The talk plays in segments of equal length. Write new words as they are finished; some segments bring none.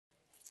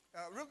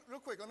Real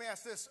quick, let me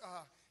ask this.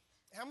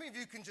 How many of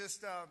you can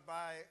just,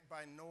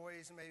 by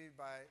noise, maybe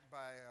by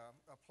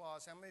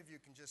applause, how many of you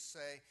can just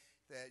say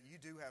that you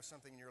do have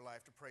something in your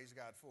life to praise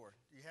God for?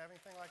 Do you have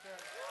anything like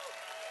that?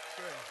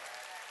 Good.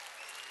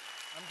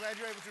 I'm glad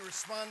you're able to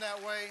respond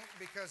that way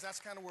because that's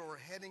kind of where we're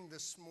heading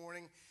this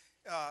morning.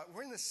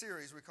 We're in this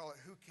series, we call it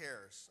Who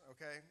Cares,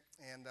 okay?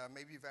 And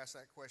maybe you've asked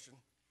that question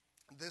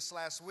this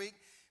last week.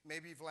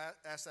 Maybe you've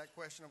asked that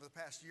question over the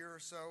past year or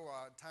so,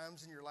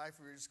 times in your life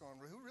where you're just going,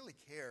 who really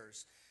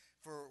cares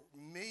for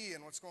me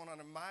and what's going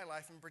on in my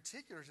life? In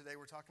particular today,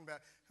 we're talking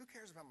about who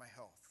cares about my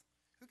health?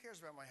 Who cares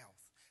about my health?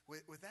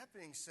 With that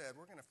being said,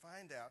 we're going to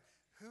find out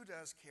who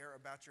does care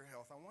about your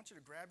health. I want you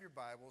to grab your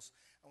Bibles.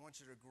 I want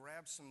you to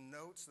grab some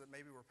notes that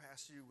maybe were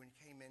passed to you when you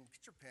came in.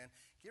 Get your pen.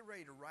 Get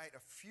ready to write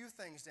a few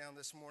things down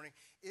this morning.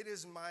 It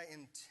is my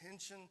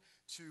intention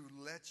to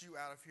let you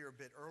out of here a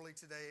bit early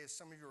today. As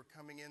some of you are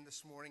coming in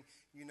this morning,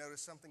 you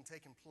notice something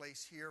taking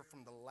place here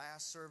from the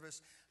last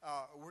service.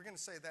 We're going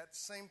to say that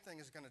same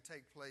thing is going to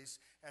take place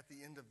at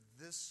the end of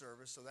this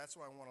service. So that's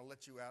why I want to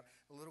let you out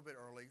a little bit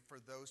early for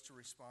those to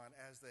respond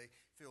as they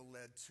feel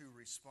led to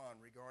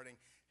respond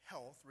regarding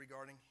health,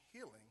 regarding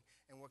healing,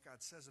 and what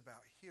God says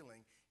about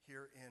healing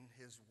here in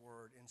His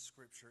Word, in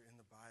Scripture, in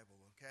the Bible,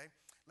 okay?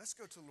 Let's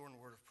go to the Lord in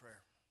a word of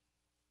prayer.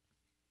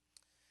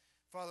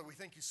 Father, we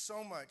thank you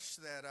so much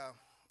that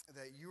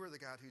you are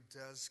the God who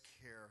does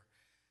care,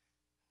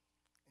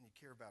 and you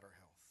care about our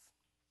health.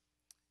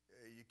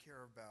 You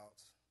care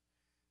about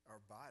our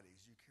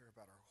bodies. You care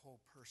about our whole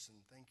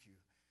person. Thank you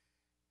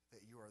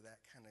that you are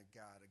that kind of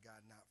God, a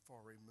God not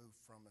far removed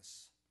from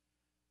us.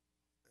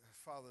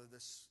 Father,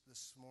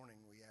 this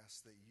morning we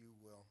ask that you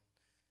will,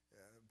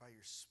 by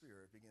your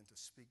Spirit, begin to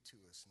speak to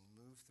us and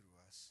move through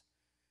us.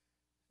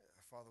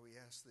 Father, we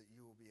ask that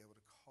you will be able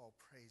to call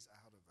praise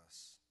out of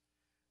us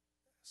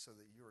so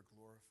that you are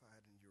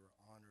glorified and you are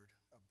honored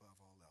above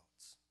all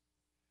else.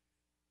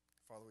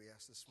 Father, we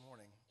ask this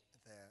morning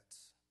that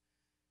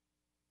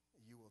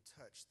you will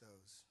touch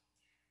those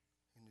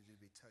who need to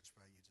be touched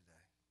by you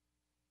today.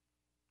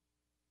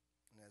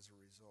 And as a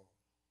result,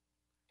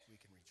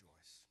 we can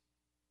rejoice.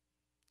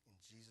 In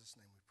Jesus'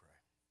 name we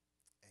pray.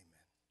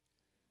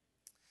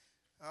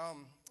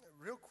 Amen.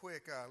 Real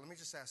quick, let me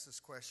just ask this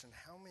question.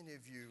 How many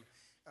of you,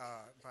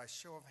 by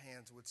show of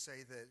hands, would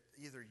say that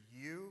either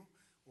you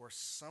or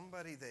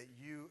somebody that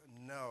you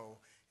know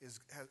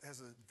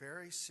has a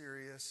very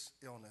serious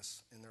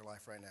illness in their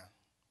life right now?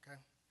 Okay?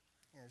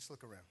 Yeah, just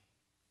look around.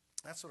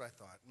 That's what I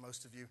thought.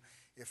 Most of you,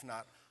 if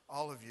not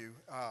all of you,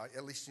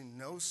 at least you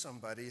know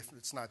somebody, if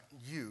it's not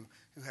you,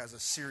 who has a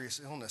serious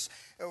illness.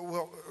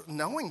 Well,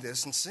 knowing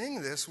this and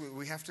seeing this,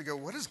 we have to go,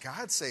 what does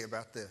God say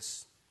about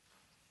this?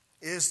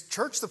 Is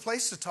church the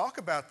place to talk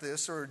about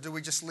this, or do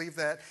we just leave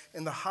that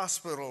in the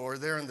hospital or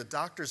there in the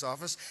doctor's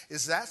office?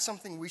 Is that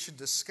something we should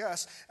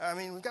discuss? I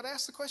mean, we've got to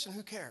ask the question,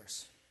 who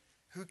cares?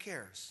 Who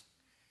cares?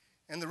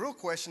 And the real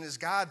question is,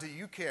 God, do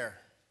you care?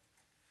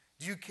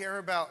 Do you care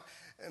about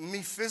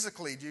me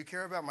physically? Do you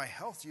care about my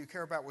health? Do you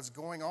care about what's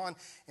going on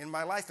in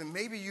my life? And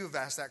maybe you've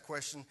asked that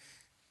question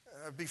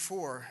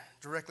before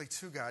directly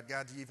to God.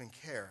 God, do you even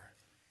care?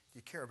 Do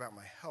you care about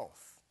my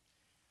health?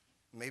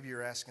 Maybe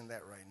you're asking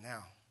that right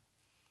now.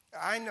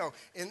 I know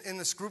in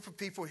this group of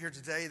people here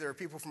today, there are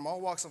people from all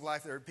walks of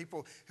life. There are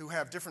people who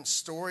have different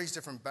stories,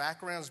 different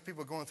backgrounds,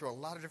 people going through a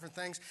lot of different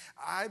things.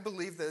 I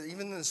believe that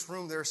even in this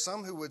room, there are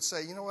some who would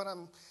say, you know what,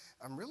 I'm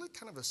really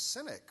kind of a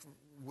cynic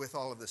with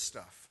all of this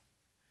stuff.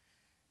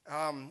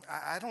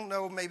 I don't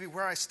know maybe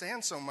where I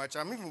stand so much.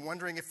 I'm even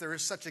wondering if there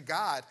is such a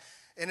God.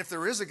 And if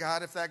there is a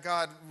God, if that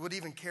God would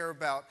even care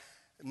about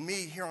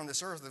me here on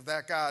this earth, if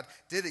that God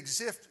did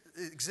exist,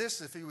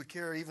 if he would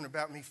care even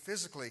about me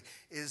physically.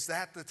 Is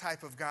that the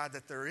type of God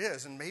that there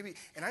is? And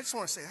I just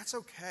want to say that's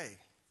okay.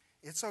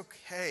 It's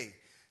okay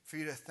for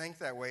you to think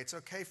that way. It's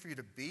okay for you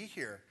to be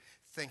here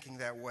thinking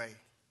that way.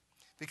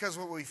 Because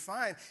what we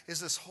find is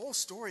this whole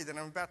story that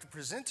I'm about to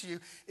present to you,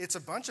 it's a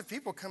bunch of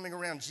people coming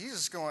around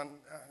Jesus going,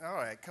 all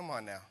right, come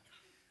on now.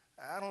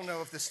 I don't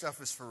know if this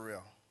stuff is for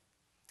real.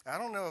 I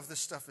don't know if this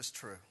stuff is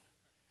true.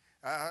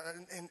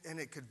 And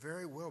it could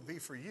very well be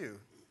for you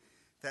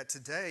that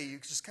today you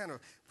just kind of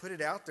put it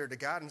out there to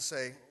God and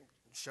say,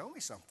 show me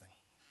something.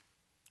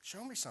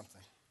 Show me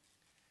something.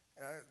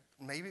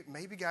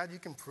 Maybe God, you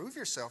can prove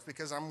yourself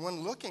because I'm one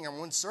looking, I'm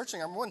one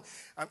searching,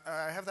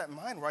 I have that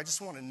mind where I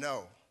just want to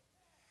know.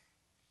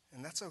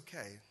 And that's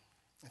okay.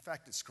 In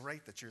fact, it's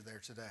great that you're there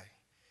today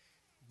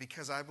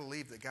because I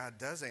believe that God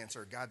does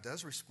answer, God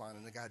does respond,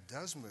 and that God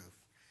does move.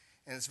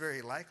 And it's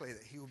very likely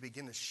that he will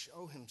begin to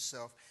show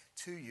himself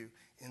to you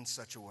in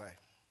such a way.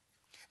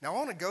 Now, I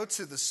want to go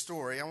to the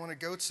story. I want to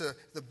go to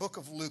the book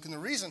of Luke. And the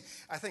reason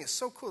I think it's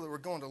so cool that we're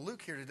going to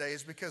Luke here today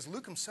is because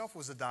Luke himself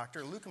was a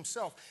doctor. Luke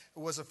himself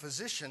was a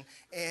physician.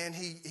 And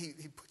he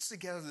puts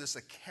together this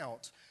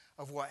account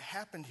of what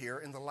happened here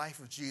in the life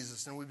of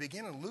Jesus. And we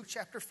begin in Luke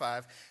chapter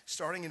 5,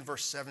 starting in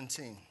verse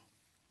 17. It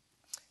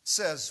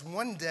says,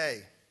 one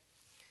day,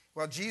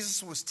 while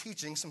Jesus was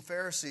teaching, some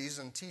Pharisees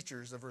and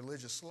teachers of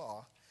religious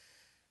law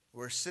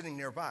were sitting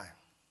nearby.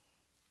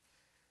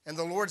 And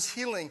the Lord's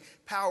healing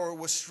power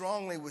was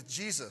strongly with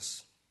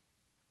Jesus.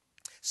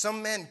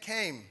 Some men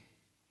came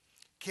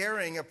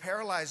carrying a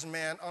paralyzed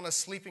man on a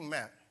sleeping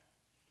mat.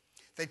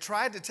 They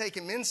tried to take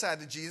him inside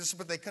to Jesus,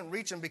 but they couldn't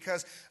reach him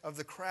because of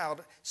the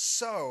crowd.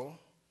 So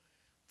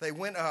they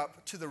went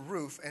up to the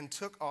roof and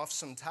took off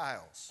some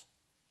tiles.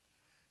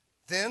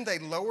 Then they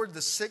lowered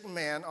the sick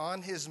man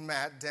on his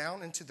mat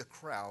down into the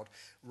crowd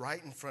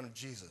right in front of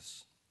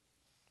Jesus.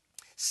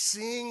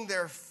 Seeing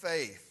their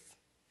faith,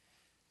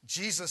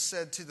 Jesus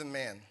said to the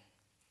man,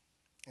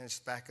 and let's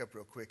back up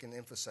real quick and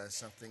emphasize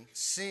something.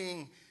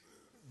 Seeing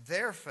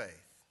their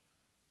faith,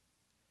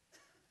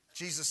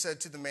 Jesus said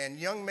to the man,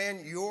 "Young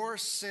man, your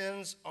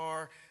sins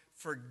are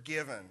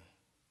forgiven."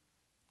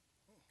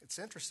 It's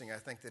interesting, I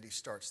think, that he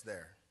starts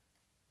there.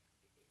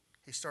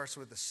 He starts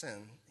with the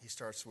sin. He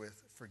starts with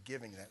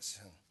forgiving that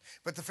sin.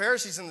 But the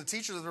Pharisees and the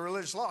teachers of the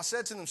religious law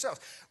said to themselves,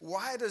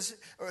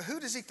 who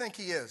does he think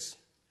he is?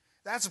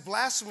 That's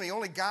blasphemy.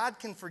 Only God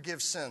can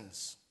forgive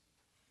sins.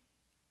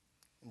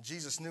 And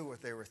Jesus knew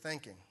what they were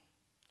thinking.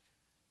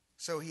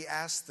 So he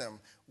asked them,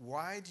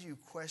 "Why do you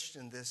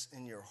question this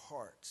in your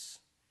hearts?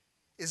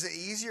 Is it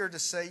easier to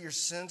say your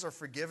sins are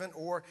forgiven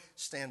or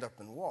stand up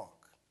and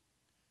walk?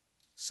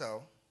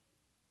 So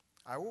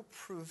I will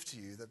prove to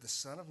you that the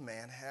Son of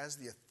Man has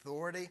the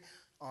authority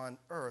on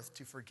earth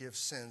to forgive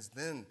sins."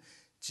 Then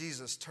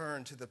Jesus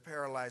turned to the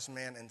paralyzed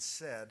man and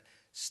said,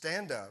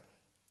 "Stand up,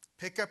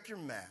 pick up your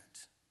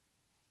mat,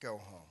 go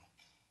home."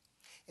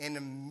 And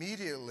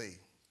immediately,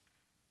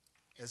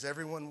 as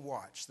everyone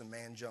watched, the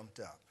man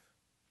jumped up,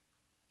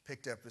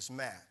 picked up his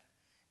mat,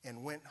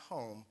 and went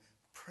home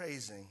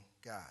praising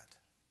God.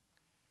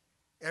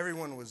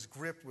 Everyone was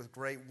gripped with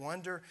great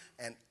wonder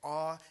and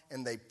awe,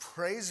 and they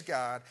praised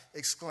God,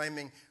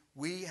 exclaiming,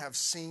 "We have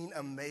seen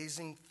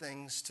amazing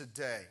things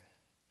today."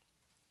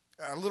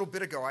 A little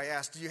bit ago, I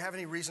asked, do you have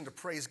any reason to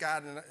praise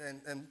God?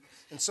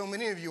 And so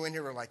many of you in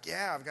here are like,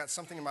 yeah, I've got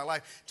something in my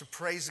life to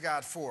praise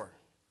God for.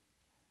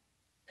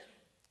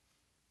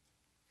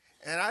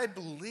 And I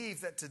believe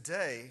that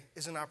today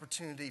is an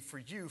opportunity for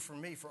you, for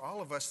me, for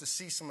all of us to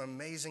see some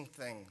amazing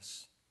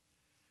things.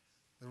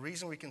 The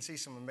reason we can see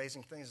some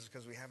amazing things is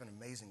because we have an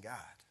amazing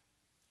God.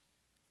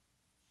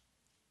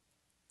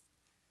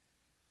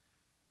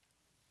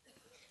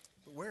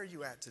 But where are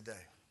you at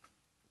today?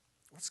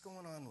 What's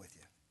going on with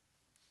you?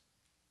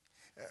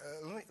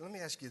 Let me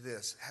ask you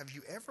this. Have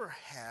you ever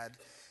had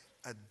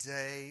a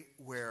day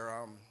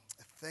where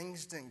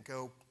things didn't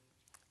go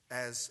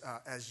as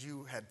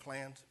you had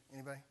planned?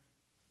 Anybody?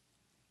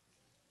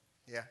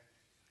 Yeah?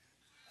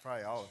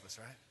 Probably all of us,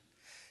 right?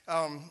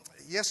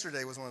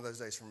 Yesterday was one of those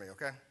days for me,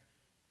 okay?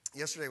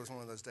 Yesterday was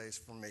one of those days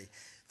for me.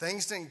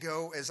 Things didn't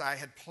go as I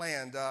had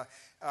planned.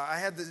 I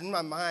had in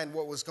my mind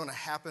what was going to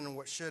happen and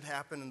what should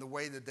happen and the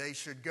way the day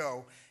should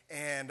go,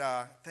 and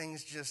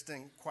things just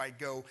didn't quite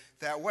go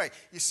that way.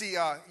 You see,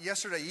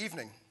 yesterday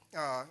evening,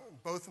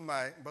 both of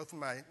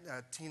my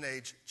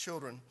teenage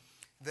children,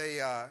 they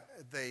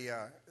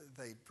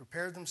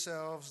prepared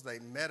themselves. They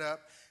met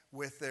up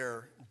with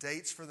their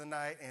dates for the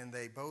night, and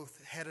they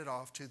both headed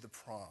off to the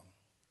prom,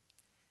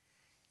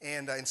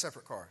 and in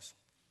separate cars.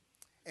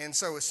 And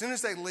so as soon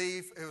as they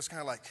leave, it was kind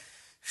of like,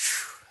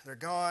 whew, they're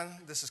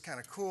gone. This is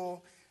kind of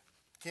cool.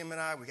 Kim and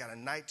I, we got a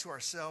night to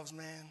ourselves,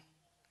 man.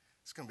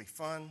 It's going to be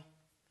fun.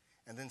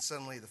 And then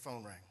suddenly the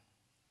phone rang.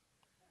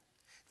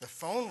 The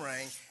phone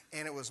rang,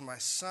 and it was my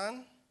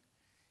son,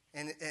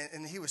 and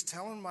he was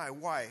telling my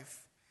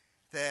wife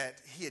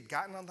that he had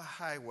gotten on the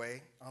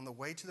highway on the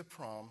way to the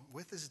prom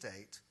with his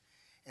date,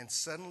 and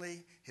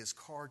suddenly his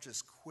car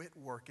just quit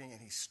working, and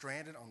he's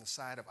stranded on the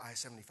side of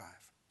I-75.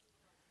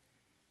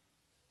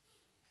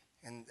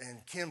 And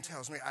Kim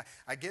tells me,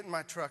 I get in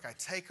my truck, I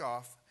take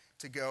off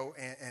to go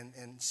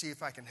and see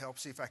if I can help,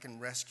 see if I can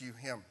rescue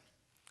him.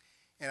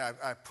 And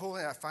I pull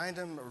in, I find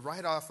him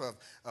right off of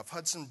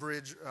Hudson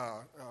Bridge. We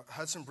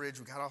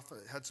got off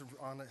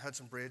on the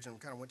Hudson Bridge and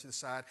kind of went to the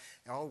side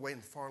and all the way in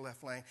the far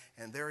left lane.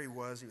 And there he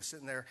was. He was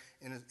sitting there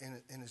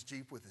in his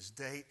Jeep with his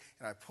date.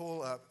 And I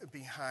pull up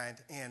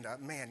behind, and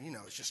man, you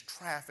know, it's just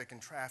traffic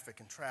and traffic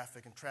and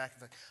traffic and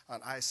traffic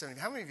on I-75.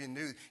 How many of you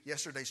knew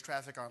yesterday's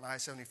traffic on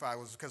I-75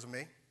 was because of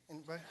me?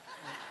 Anybody?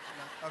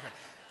 No? Okay.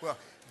 Well,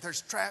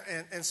 there's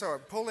traffic, and so I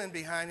pull in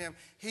behind him.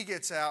 He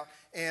gets out,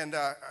 and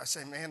I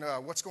say, "Man,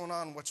 what's going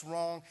on? What's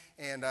wrong?"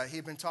 And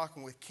he'd been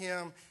talking with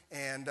Kim,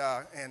 and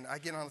I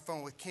get on the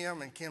phone with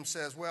Kim, and Kim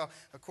says, "Well,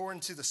 according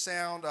to the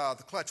sound,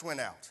 the clutch went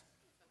out."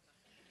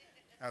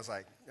 I was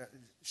like,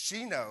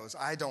 "She knows.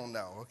 I don't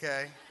know.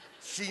 Okay,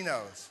 she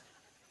knows."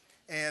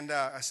 And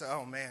I said,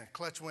 "Oh man,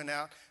 clutch went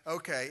out.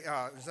 Okay,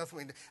 there's nothing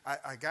we can do."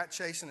 I got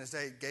Chase in his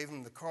day, gave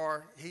him the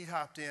car. He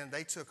hopped in.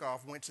 They took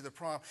off, went to the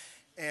prom,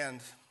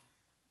 and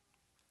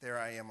there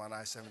I am on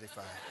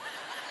I-75.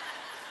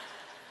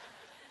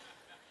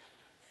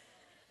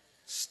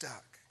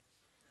 Stuck.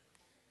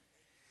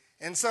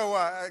 And so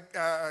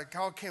I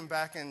called Kim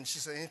back, and she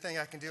said, "Anything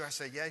I can do?" I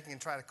said, "Yeah, you can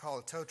try to call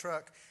a tow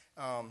truck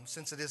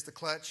since it is the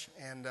clutch,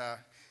 and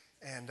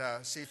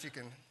see if you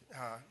can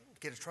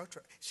get a tow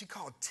truck." She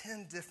called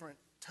 10 different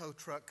tow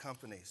truck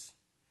companies.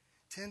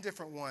 10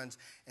 different ones.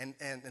 And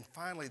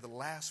finally, the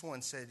last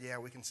one said, yeah,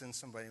 we can send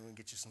somebody and we can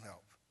get you some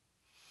help.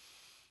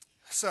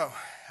 So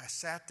I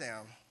sat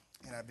down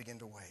and I began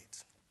to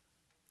wait.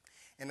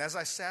 And as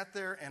I sat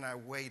there and I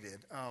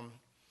waited,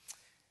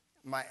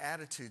 my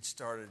attitude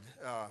started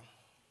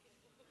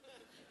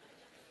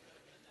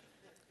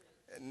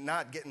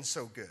not getting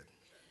so good.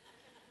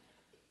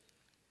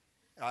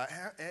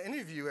 Any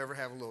of you ever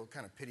have a little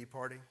kind of pity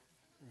party?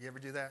 You ever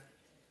do that?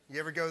 You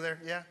ever go there?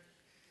 Yeah?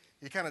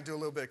 You kind of do a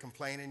little bit of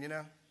complaining, you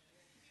know?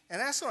 And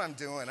that's what I'm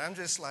doing. I'm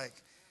just like,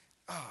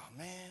 oh,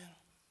 man,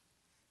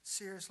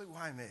 seriously,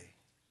 why me?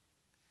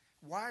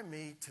 Why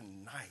me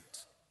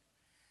tonight?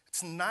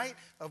 Tonight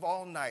of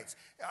all nights.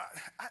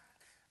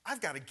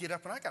 I've got to get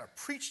up and I've got to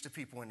preach to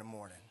people in the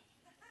morning.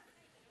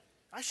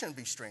 I shouldn't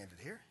be stranded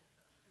here.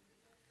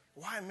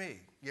 Why me?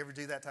 You ever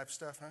do that type of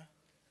stuff, huh?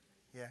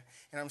 Yeah.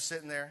 And I'm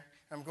sitting there,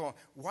 I'm going,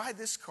 why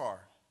this car?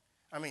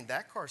 I mean,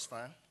 that car's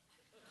fine.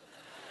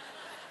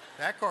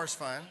 That car's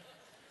fine.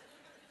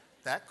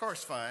 That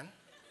car's fine.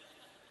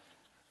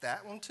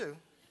 That one too.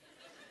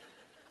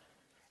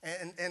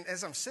 And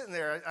as I'm sitting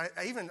there,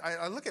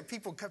 I look at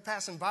people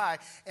passing by,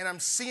 and I'm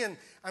seeing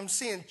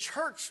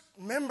church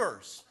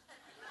members.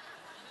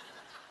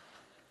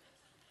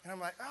 And I'm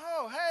like,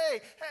 oh,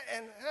 hey,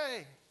 and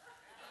hey.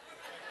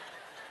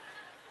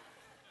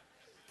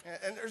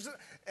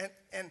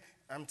 And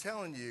I'm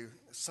telling you,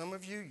 some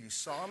of you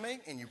saw me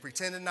and you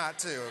pretended not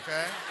to,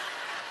 okay?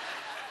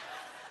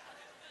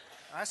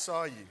 I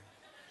saw you.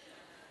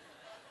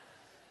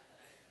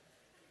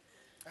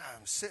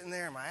 I'm sitting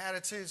there, my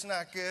attitude's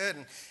not good.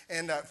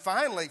 And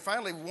finally,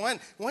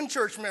 one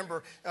church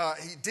member,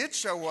 he did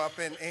show up,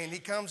 and he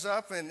comes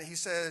up and he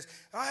says,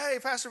 oh, hey,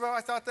 Pastor Bo,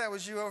 I thought that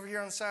was you over here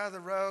on the side of the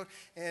road.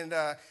 And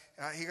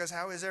he goes,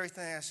 how is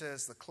everything? I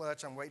says, the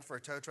clutch, I'm waiting for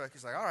a tow truck.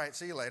 He's like, all right,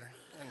 see you later.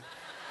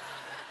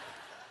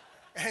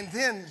 And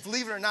then,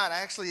 believe it or not,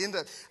 I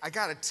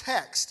got a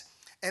text,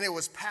 and it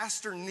was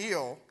Pastor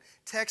Neil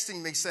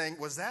texting me saying,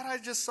 was that I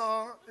just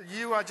saw on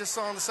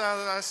the side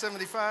of the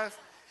I-75?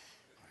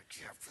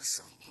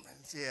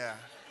 Yeah.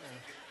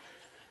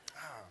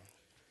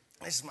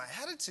 My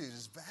attitude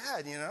is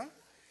bad, you know?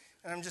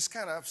 And I'm just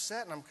kind of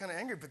upset and I'm kind of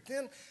angry. But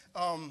then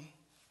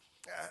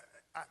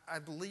I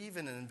believe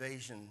an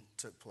invasion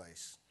took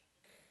place.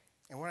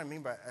 And what I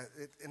mean by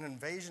an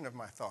invasion of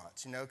my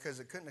thoughts, you know,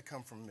 because it couldn't have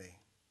come from me.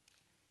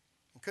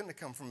 It couldn't have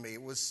come from me.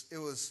 It was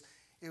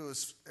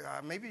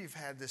maybe you've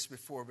had this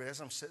before, but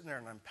as I'm sitting there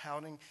and I'm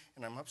pouting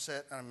and I'm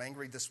upset and I'm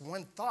angry, this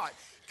one thought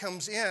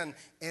comes in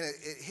and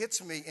it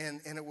hits me,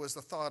 and it was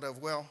the thought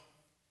of, well,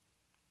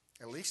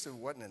 at least it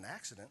wasn't an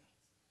accident.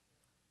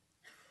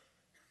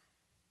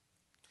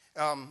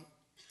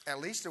 At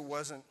least it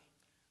wasn't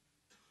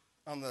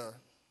on the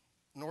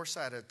north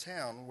side of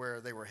town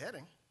where they were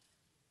heading.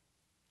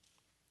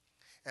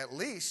 At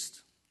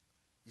least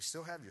you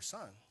still have your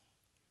son.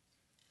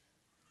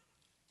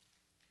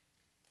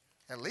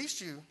 At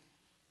least you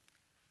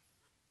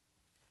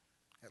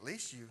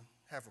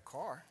have a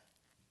car.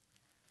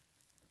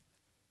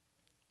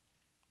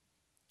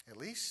 At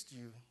least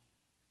you,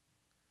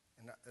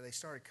 and they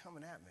started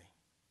coming at me.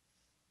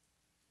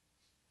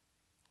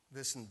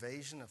 This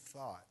invasion of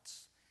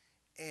thoughts.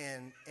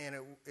 And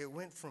it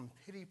went from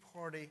pity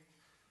party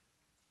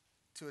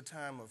to a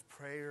time of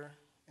prayer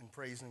and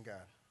praising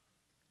God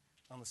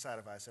on the side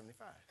of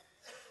I-75.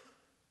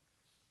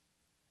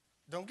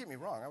 Don't get me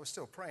wrong, I was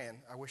still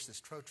praying. I wish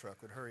this tow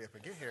truck would hurry up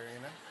and get here, you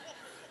know.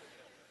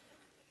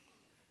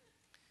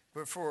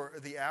 But for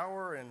the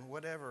hour and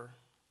whatever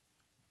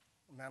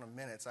amount of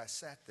minutes I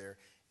sat there,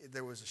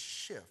 there was a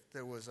shift.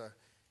 There was a,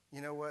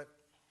 you know what?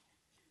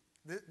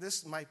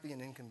 This might be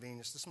an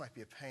inconvenience. This might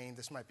be a pain.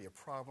 This might be a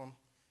problem.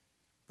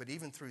 But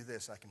even through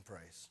this, I can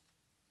praise.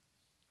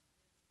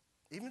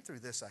 Even through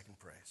this, I can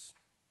praise.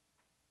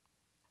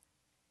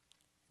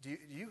 Do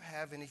you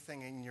have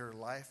anything in your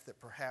life that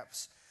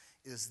perhaps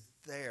is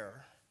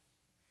there,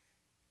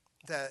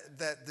 that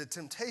the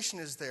temptation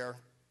is there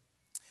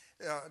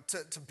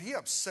to be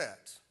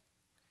upset?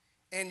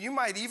 And you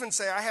might even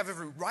say, I have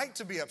every right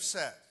to be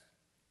upset.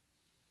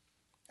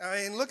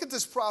 I mean, look at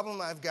this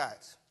problem I've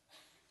got.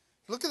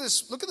 Look at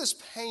this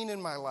pain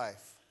in my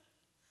life.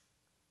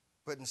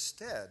 But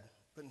instead,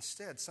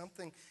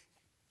 something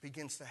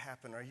begins to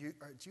happen.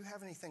 Do you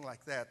have anything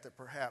like that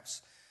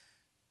perhaps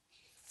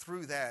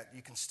through that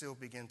you can still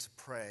begin to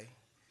pray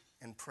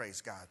and praise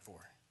God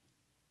for?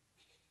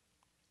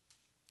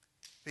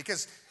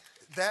 Because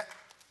that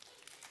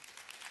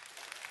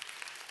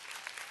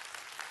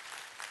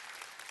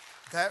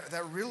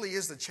really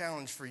is the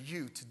challenge for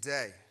you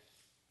today,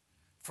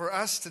 for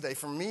us today,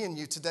 for me and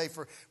you today,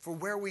 for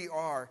where we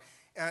are.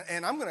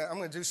 And I'm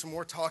gonna do some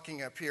more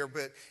talking up here,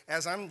 but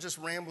as I'm just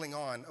rambling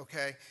on,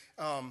 okay,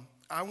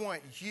 I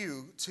want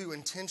you to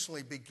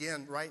intentionally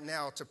begin right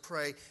now to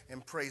pray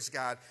and praise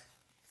God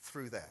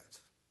through that.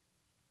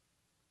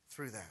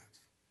 Through that.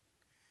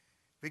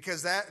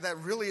 Because that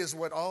really is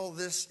what all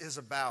this is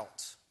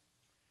about.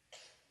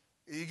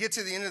 You get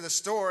to the end of the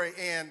story,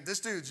 and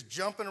this dude's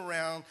jumping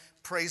around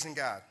praising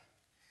God.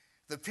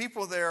 The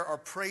people there are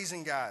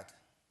praising God.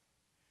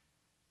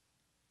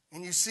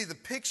 And you see the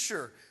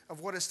picture of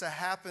what is to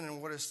happen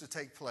and what is to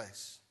take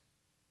place.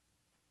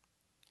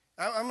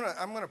 I'm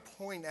going to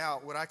point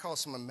out what I call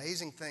some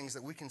amazing things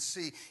that we can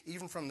see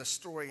even from the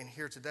story in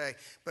here today.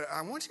 But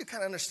I want you to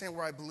kind of understand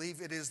where I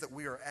believe it is that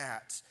we are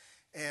at.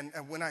 And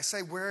when I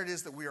say where it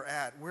is that we are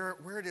at,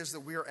 where it is that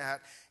we are at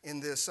in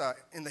this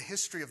in the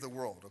history of the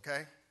world,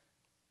 okay?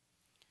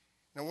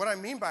 Now, what I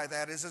mean by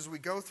that is as we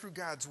go through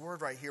God's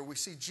word right here, we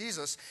see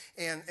Jesus,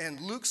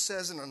 and Luke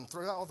says, and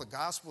throughout all the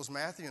Gospels,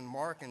 Matthew and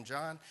Mark and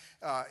John,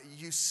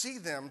 you see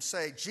them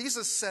say,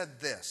 Jesus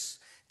said this.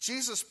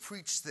 Jesus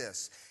preached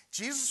this.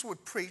 Jesus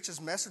would preach,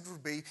 his message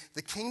would be,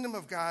 the kingdom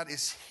of God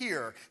is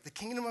here. The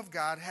kingdom of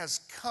God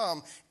has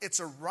come. It's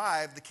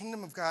arrived. The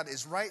kingdom of God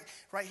is right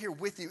here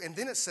with you. And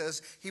then it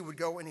says he would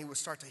go and he would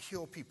start to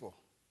heal people.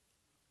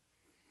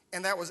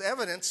 And that was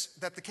evidence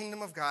that the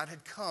kingdom of God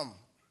had come.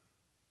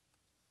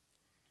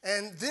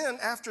 And then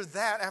after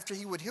that, after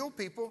he would heal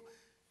people,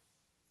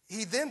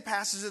 he then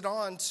passes it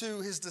on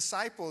to his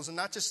disciples, and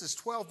not just his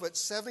 12, but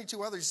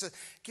 72 others. He said,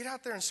 get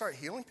out there and start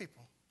healing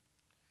people.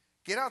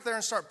 Get out there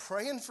and start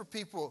praying for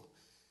people.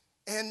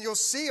 And you'll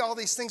see all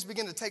these things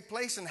begin to take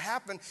place and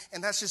happen,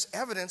 and that's just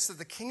evidence that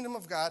the kingdom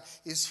of God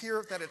is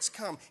here, that it's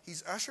come.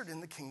 He's ushered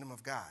in the kingdom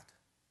of God.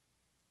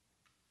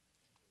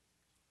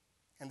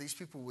 And these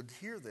people would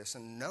hear this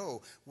and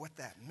know what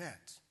that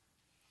meant.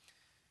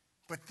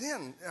 But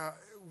then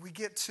we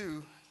get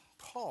to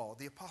Paul,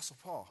 the Apostle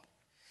Paul.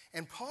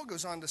 And Paul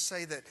goes on to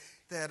say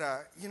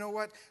that you know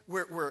what,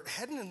 we're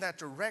heading in that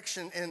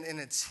direction, and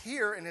it's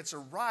here, and it's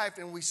arrived,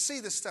 and we see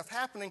this stuff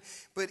happening.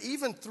 But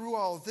even through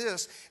all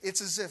this,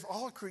 it's as if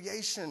all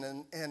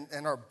creation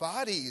and our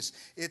bodies,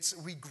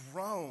 we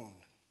groan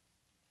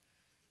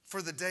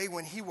for the day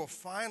when he will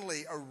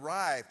finally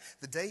arrive.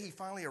 The day he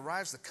finally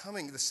arrives,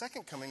 the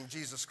second coming of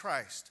Jesus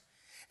Christ.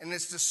 And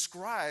it's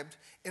described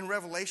in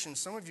Revelation.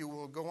 Some of you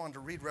will go on to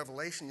read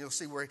Revelation. You'll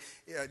see where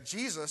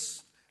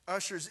Jesus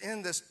ushers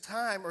in this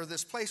time or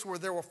this place where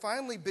there will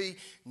finally be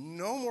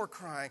no more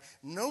crying,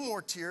 no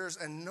more tears,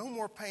 and no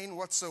more pain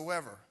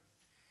whatsoever.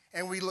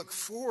 And we look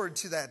forward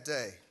to that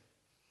day.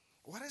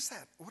 What is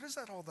that? What does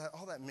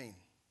all that mean?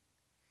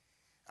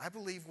 I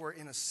believe we're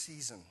in a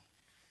season,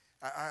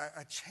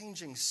 a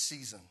changing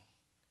season.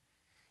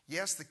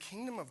 Yes, the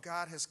kingdom of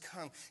God has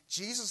come.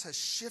 Jesus has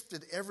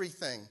shifted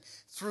everything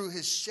through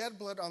his shed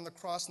blood on the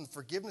cross and the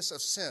forgiveness of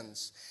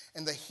sins.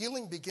 And the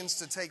healing begins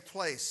to take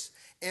place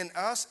in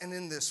us and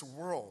in this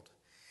world.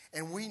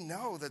 And we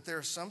know that there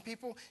are some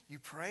people you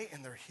pray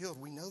and they're healed.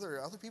 We know there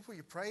are other people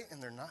you pray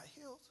and they're not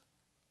healed.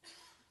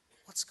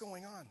 What's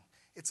going on?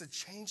 It's a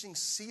changing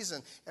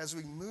season as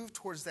we move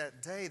towards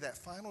that day, that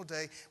final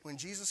day when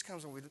Jesus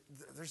comes and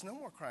there's no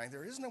more crying.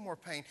 There is no more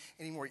pain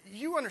anymore.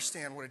 You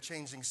understand what a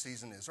changing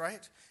season is,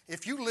 right?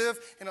 If you live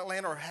in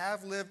Atlanta or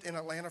have lived in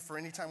Atlanta for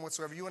any time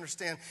whatsoever, you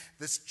understand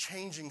this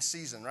changing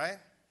season, right?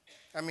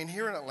 I mean,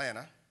 here in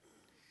Atlanta,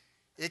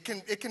 it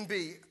can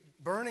be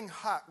burning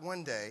hot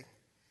one day,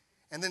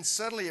 and then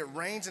suddenly it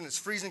rains and it's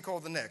freezing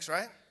cold the next,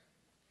 right?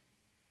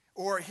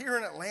 Or here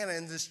in Atlanta,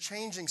 in this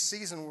changing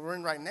season we're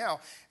in right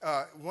now,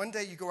 one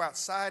day you go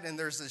outside and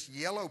there's this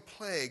yellow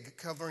plague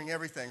covering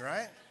everything,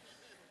 right?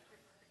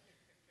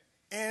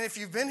 And if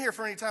you've been here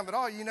for any time at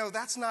all, you know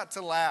that's not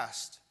to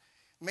last.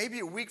 Maybe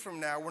a week from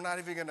now, we're not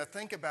even going to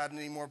think about it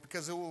anymore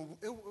because it will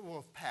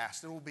have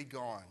passed. It will be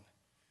gone.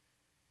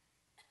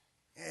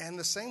 And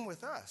the same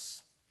with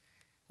us.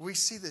 We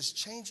see this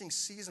changing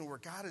season where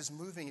God is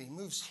moving, and he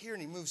moves here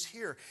and he moves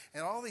here,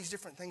 and all these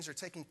different things are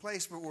taking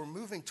place, but we're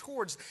moving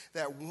towards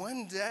that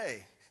one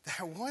day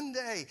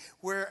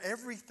where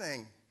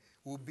everything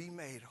will be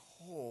made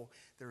whole.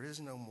 There is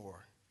no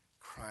more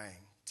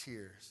crying,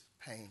 tears,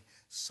 pain,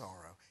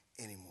 sorrow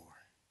anymore.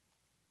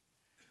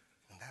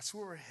 And that's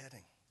where we're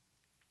heading.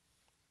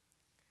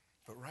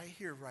 But right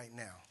here, right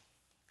now,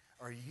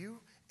 are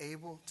you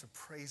able to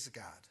praise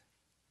God?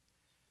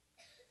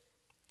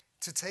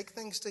 To take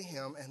things to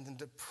him and then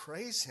to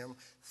praise him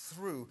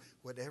through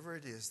whatever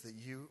it is that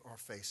you are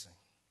facing.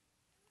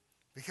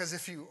 Because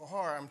if you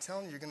are, I'm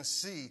telling you, you're going to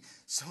see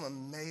some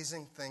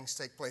amazing things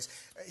take place.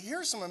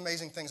 Here are some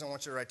amazing things I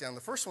want you to write down. The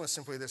first one is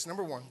simply this.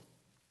 Number one,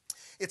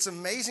 it's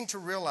amazing to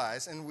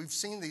realize, and we've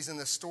seen these in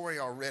this story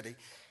already.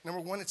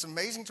 Number one, it's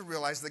amazing to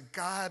realize that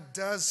God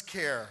does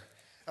care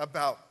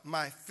about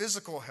my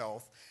physical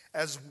health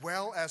as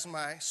well as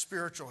my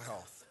spiritual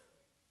health.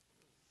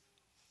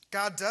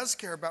 God does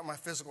care about my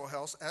physical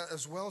health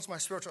as well as my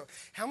spiritual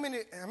health. How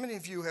many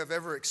of you have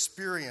ever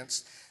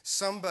experienced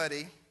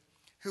somebody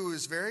who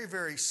is very,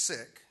 very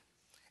sick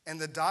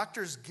and the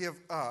doctors give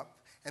up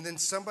and then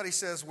somebody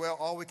says, well,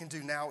 all we can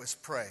do now is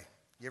pray?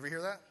 You ever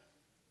hear that?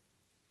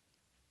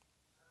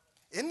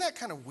 Isn't that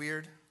kind of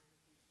weird?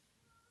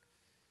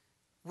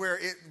 Where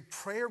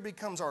prayer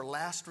becomes our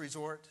last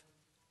resort.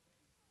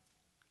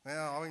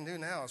 Well, all we can do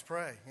now is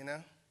pray, you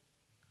know?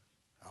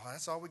 Oh,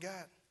 that's all we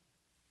got.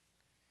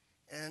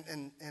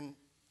 And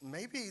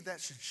maybe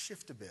that should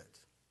shift a bit.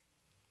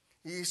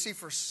 You see,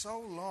 for so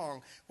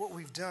long, what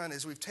we've done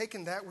is we've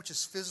taken that which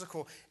is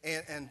physical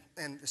and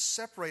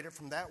separate it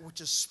from that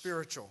which is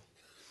spiritual.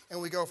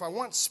 and we go, if I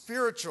want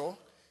spiritual,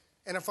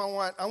 and if I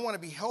want to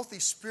be healthy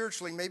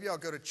spiritually, maybe I'll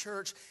go to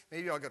church,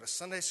 maybe I'll go to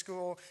Sunday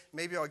school,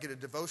 maybe I'll get a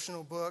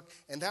devotional book,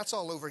 and that's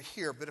all over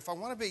here. But if I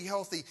want to be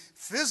healthy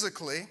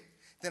physically,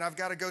 then I've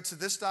got to go to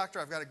this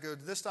doctor, I've got to go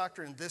to this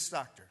doctor, and this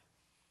doctor.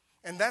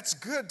 And that's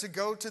good to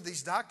go to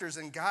these doctors,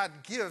 and God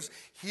gives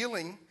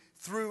healing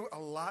through a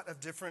lot of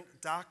different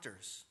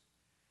doctors.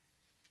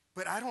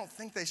 But I don't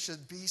think they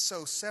should be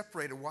so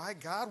separated. Why?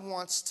 God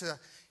wants to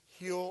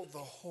heal the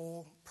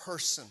whole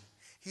person.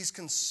 He's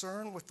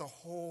concerned with the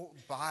whole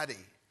body.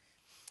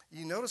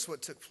 You notice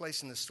what took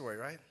place in this story,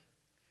 right?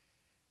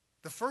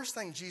 The first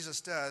thing Jesus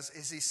does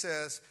is he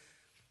says,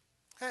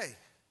 hey,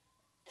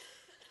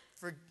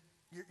 for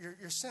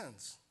your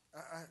sins,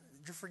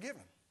 you're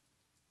forgiven.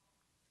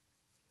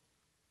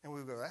 And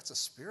we go, that's a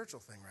spiritual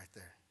thing right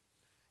there.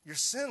 Your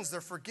sins,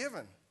 they're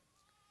forgiven.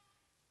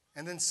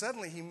 And then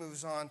suddenly he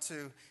moves on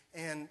to,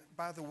 and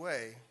by the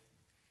way,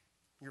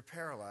 you're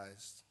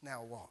paralyzed,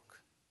 now walk.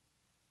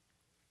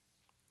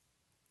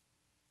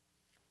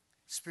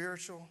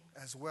 Spiritual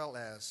as well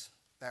as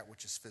that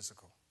which is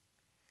physical.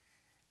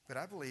 But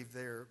I believe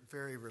they're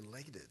very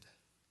related.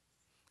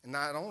 And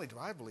not only do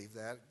I believe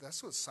that,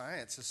 that's what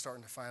science is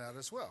starting to find out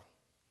as well.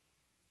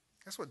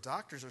 That's what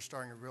doctors are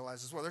starting to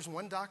realize as well. There's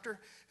one doctor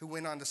who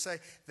went on to say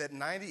that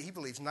he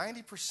believes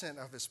 90%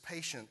 of his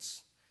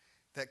patients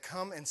that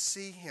come and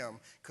see him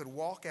could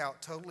walk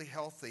out totally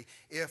healthy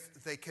if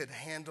they could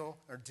handle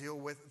or deal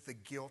with the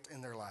guilt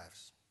in their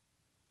lives.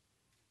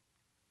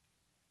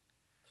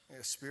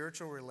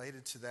 Spiritual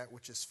related to that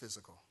which is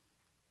physical.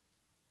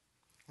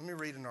 Let me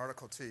read an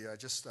article to you.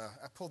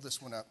 I pulled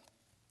this one up.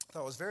 I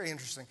thought it was very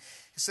interesting.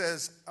 It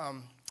says,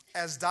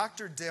 as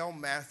Dr. Dale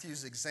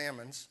Matthews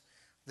examines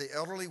the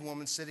elderly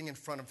woman sitting in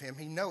front of him,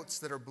 he notes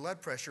that her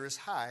blood pressure is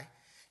high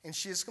and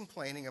she is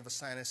complaining of a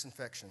sinus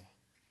infection.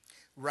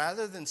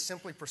 Rather than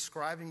simply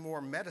prescribing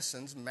more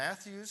medicines,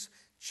 Matthews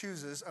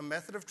chooses a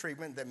method of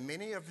treatment that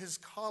many of his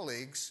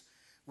colleagues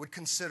would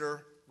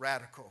consider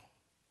radical.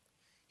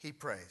 He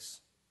prays.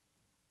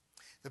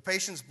 The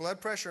patient's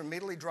blood pressure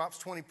immediately drops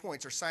 20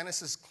 points. Her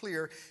sinus is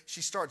clear.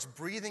 She starts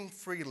breathing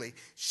freely.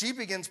 She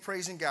begins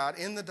praising God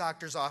in the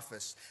doctor's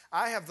office.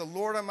 I have the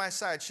Lord on my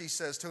side, she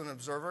says to an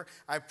observer.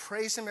 I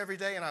praise him every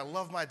day and I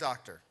love my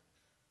doctor.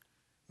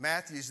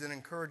 Matthews then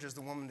encourages the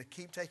woman to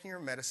keep taking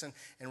her medicine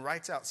and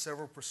writes out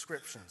several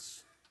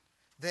prescriptions.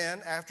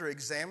 Then, after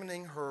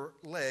examining her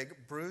leg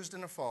bruised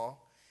in a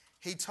fall,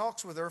 he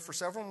talks with her for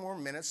several more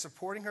minutes,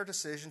 supporting her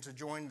decision to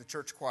join the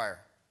church choir.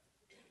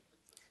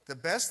 The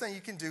best thing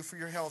you can do for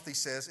your health, he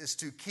says, is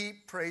to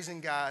keep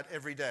praising God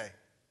every day.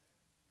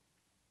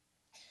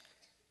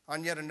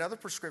 On yet another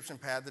prescription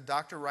pad, the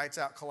doctor writes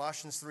out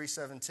Colossians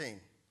 3:17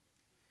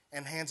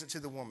 and hands it to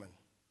the woman.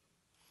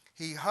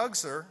 He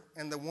hugs her,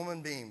 and the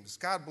woman beams.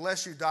 God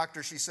bless you,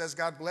 doctor, she says.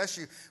 God bless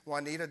you,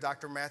 Juanita,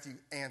 Dr.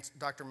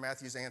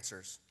 Matthews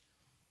answers.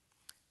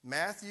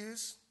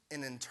 Matthews,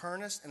 an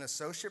internist and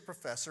associate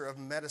professor of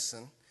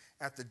medicine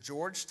at the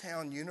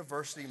Georgetown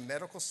University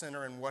Medical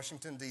Center in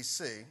Washington,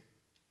 D.C.,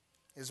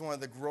 is one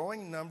of the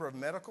growing number of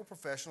medical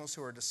professionals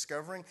who are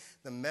discovering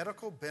the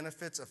medical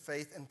benefits of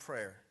faith and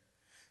prayer.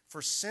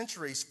 For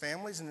centuries,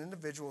 families and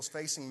individuals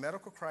facing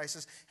medical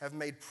crisis have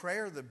made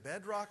prayer the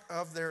bedrock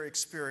of their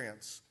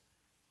experience.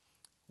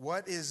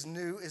 What is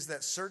new is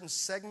that certain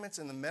segments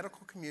in the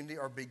medical community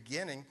are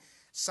beginning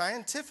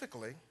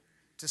scientifically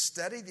to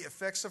study the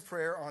effects of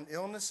prayer on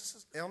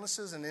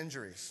illnesses and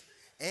injuries.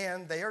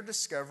 And they are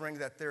discovering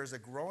that there is a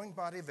growing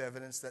body of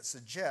evidence that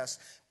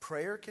suggests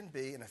prayer can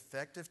be an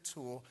effective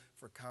tool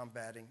for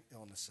combating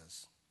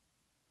illnesses.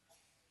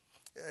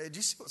 Do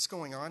you see what's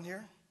going on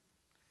here?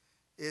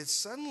 Is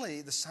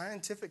suddenly the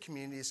scientific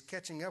community is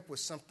catching up with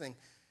something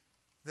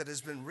that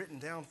has been written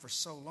down for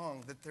so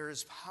long, that there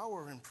is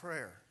power in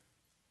prayer.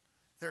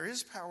 There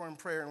is power in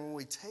prayer, and when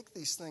we take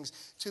these things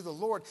to the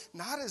Lord,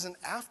 not as an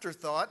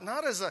afterthought,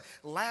 not as a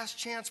last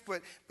chance,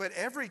 but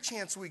every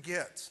chance we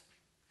get,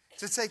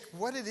 to take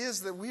what it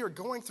is that we are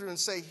going through and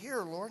say,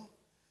 here, Lord,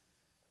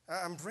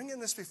 I'm bringing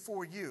this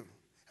before you.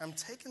 I'm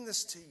taking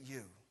this to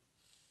you.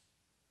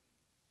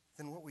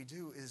 Then what we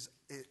do is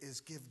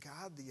give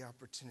God the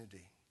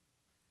opportunity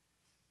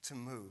to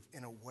move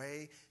in a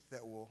way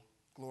that will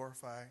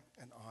glorify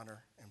and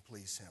honor and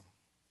please him.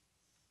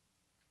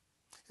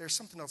 There's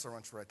something else I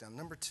want you to write down.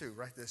 Number 2,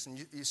 write this.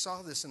 And you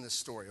saw this in this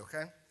story,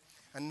 okay?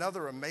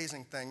 Another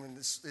amazing thing, and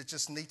it's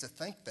just neat to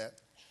think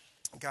that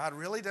God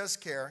really does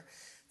care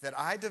that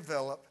I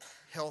develop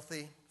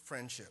healthy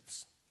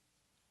friendships.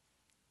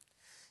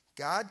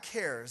 God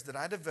cares that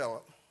I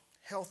develop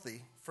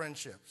healthy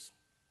friendships.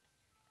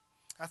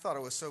 I thought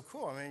it was so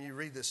cool. I mean, you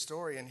read this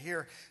story, and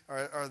here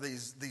are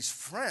these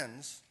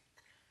friends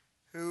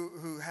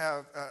who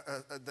have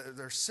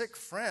their sick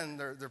friend,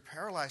 their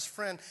paralyzed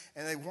friend,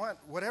 and they want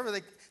whatever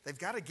they've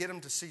got to get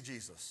him to see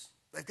Jesus.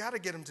 They've got to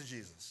get him to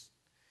Jesus.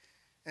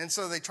 And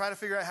so they try to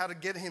figure out how to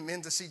get him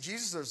in to see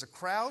Jesus. There's a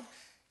crowd,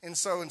 and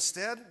so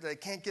instead they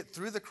can't get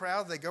through the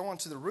crowd. They go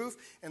onto the roof,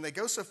 and they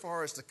go so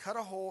far as to cut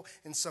a hole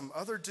in some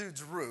other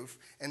dude's roof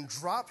and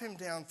drop him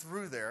down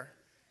through there,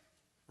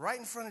 right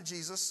in front of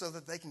Jesus so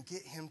that they can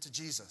get him to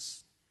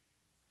Jesus.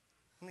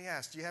 Let me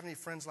ask, do you have any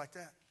friends like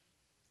that?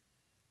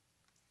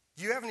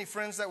 Do you have any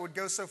friends that would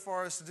go so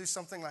far as to do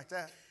something like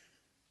that?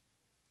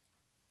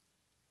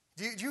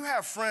 Do you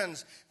have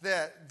friends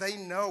that they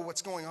know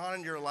what's going on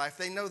in your life?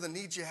 They know the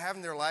needs you have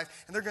in their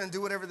life, and they're going to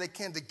do whatever they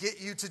can to get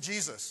you to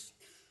Jesus.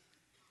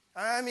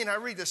 I mean, I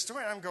read this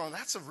story, and I'm going,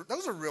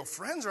 those are real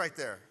friends right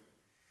there.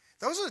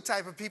 Those are the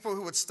type of people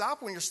who would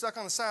stop when you're stuck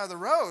on the side of the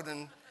road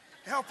and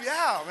help you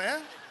out,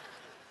 man.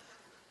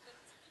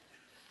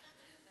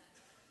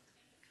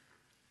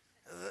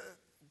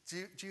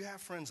 Do you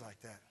have friends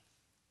like that?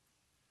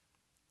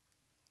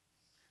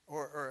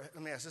 Or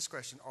let me ask this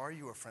question, are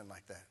you a friend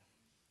like that?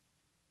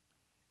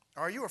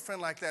 Are you a friend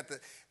like that,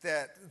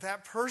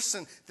 that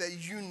person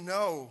that you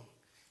know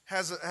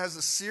has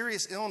a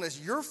serious illness,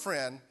 your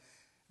friend,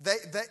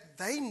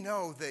 they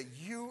know that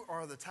you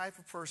are the type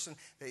of person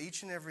that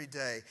each and every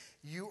day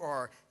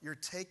you're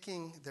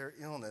taking their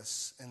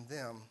illness and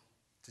them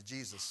to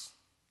Jesus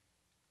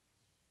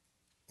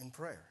in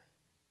prayer?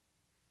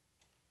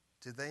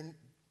 Do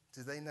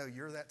they know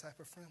you're that type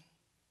of friend?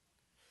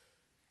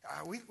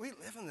 We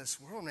live in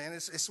this world, man.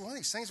 It's one of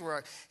these things where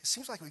it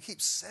seems like we keep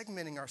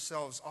segmenting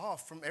ourselves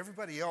off from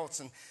everybody else.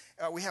 And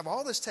we have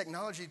all this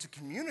technology to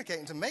communicate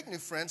and to make new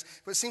friends,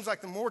 but it seems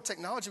like the more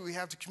technology we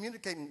have to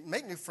communicate and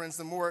make new friends,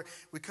 the more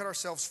we cut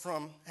ourselves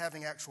from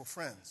having actual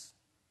friends.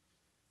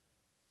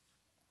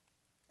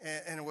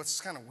 And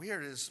what's kind of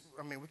weird is,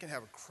 I mean, we can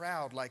have a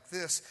crowd like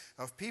this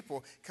of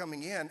people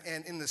coming in,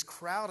 and in this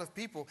crowd of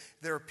people,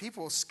 there are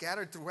people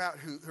scattered throughout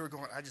who are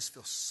going, I just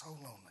feel so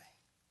lonely.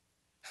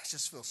 I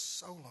just feel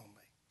so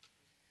lonely.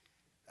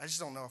 I just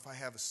don't know if I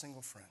have a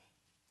single friend,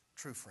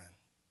 true friend,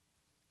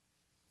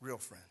 real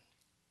friend.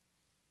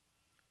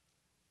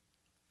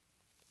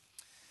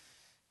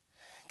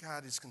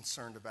 God is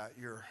concerned about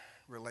your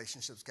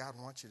relationships. God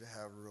wants you to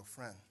have a real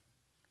friend.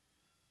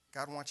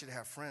 God wants you to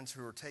have friends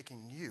who are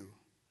taking you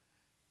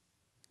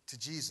to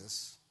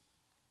Jesus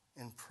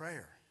in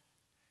prayer.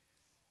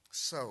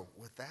 So,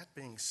 with that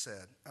being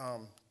said,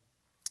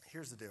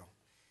 here's the deal.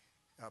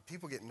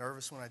 People get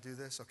nervous when I do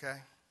this, okay?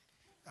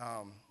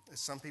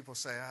 Some people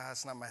say,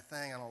 it's not my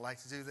thing. I don't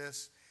like to do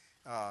this.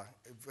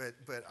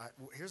 But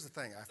here's the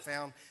thing. I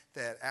found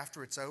that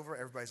after it's over,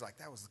 everybody's like,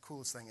 that was the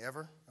coolest thing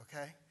ever,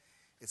 okay?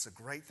 It's a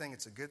great thing.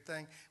 It's a good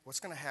thing. What's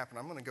going to happen?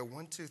 I'm going to go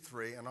 1, 2,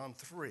 3, and on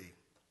 3,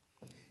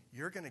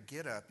 you're going to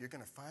get up. You're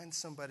going to find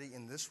somebody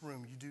in this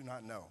room you do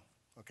not know,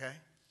 okay?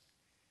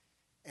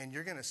 And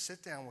you're going to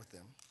sit down with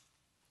them,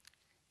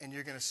 and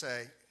you're going to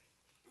say,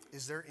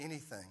 is there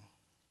anything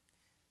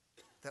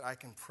that I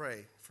can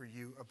pray for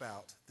you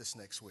about this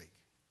next week?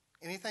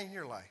 Anything in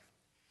your life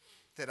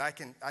that I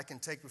can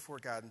take before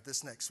God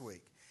this next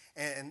week?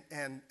 And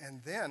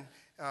then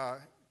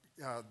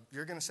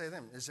you're going to say to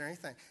them, is there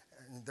anything?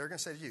 And they're going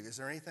to say to you, is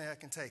there anything I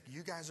can take?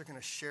 You guys are going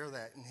to share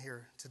that in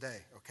here today,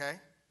 okay?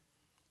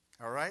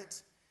 All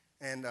right?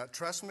 And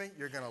trust me,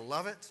 you're going to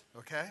love it,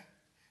 okay?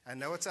 I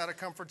know it's out of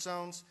comfort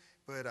zones,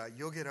 but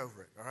you'll get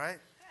over it, all right?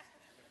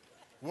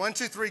 1,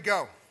 2, 3,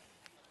 go.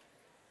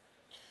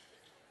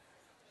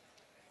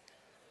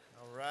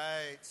 All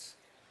right.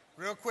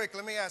 Real quick,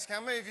 let me ask,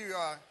 how many of you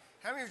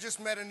just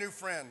met a new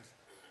friend?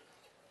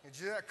 Did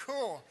you do that?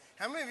 Cool.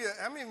 How many of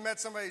you met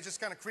somebody who just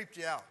kind of creeped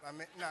you out? I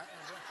mean,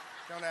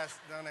 don't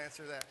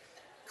answer that.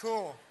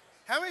 Cool.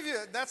 How many of you,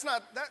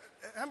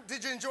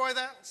 did you enjoy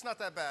that? It's not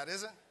that bad,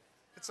 is it?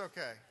 It's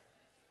okay.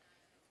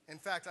 In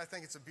fact, I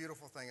think it's a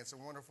beautiful thing. It's a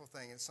wonderful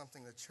thing. It's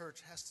something the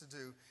church has to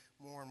do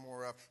more and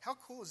more of. How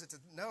cool is it to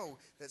know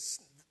that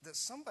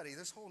somebody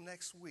this whole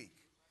next week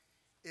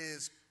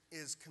is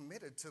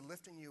committed to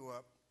lifting you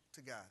up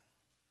to God?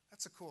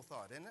 That's a cool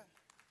thought, isn't it?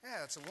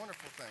 Yeah, it's a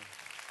wonderful thing.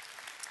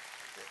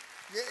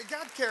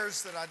 God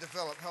cares that I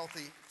develop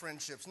healthy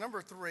friendships.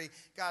 Number 3,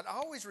 God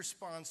always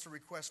responds to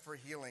requests for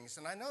healings.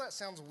 And I know that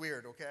sounds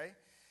weird, okay?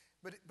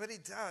 But he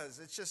does.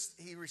 It's just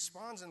he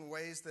responds in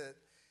ways that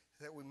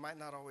we might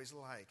not always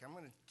like. I'm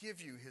going to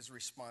give you his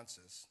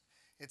responses.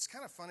 It's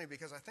kind of funny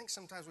because I think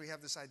sometimes we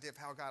have this idea of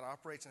how God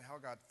operates and how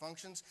God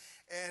functions,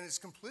 and it's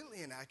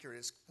completely inaccurate.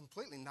 It's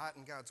completely not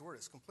in God's Word.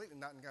 It's completely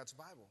not in God's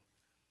Bible.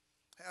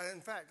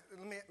 In fact,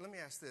 let me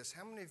ask this.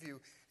 How many of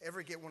you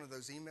ever get one of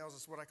those emails?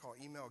 It's what I call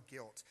email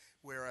guilt,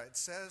 where it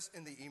says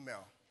in the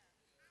email,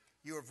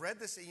 you have read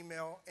this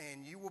email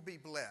and you will be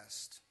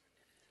blessed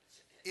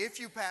if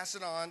you pass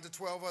it on to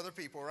 12 other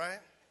people, right?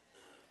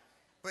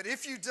 But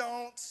if you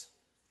don't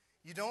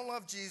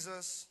love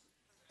Jesus,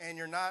 and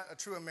you're not a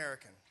true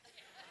American,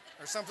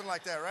 or something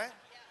like that, right?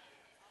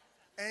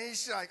 And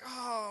he's like,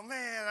 oh,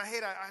 man,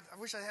 I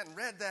wish I hadn't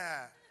read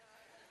that,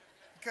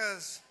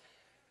 because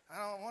I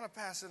don't want to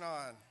pass it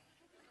on,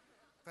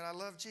 but I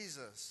love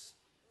Jesus.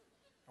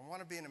 I want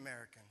to be an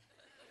American.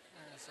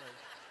 And it's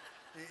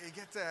like, you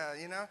get that,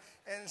 you know?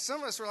 And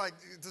some of us were like,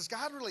 does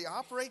God really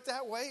operate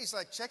that way? He's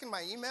like checking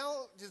my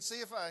email to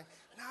see if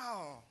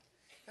No,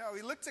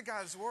 we look to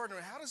God's Word, and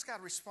how does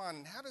God respond,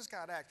 and how does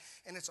God act?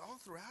 And it's all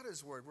throughout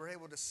His Word. We're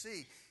able to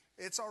see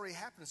it's already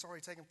happened. It's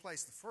already taken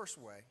place. The first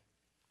way,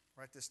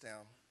 write this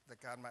down, that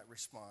God might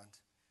respond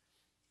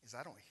is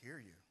I don't hear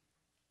you.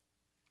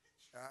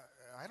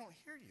 I don't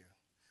hear you.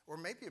 Or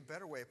maybe a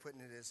better way of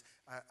putting it is,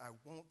 I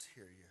won't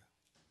hear you.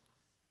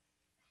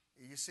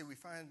 You see, we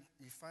find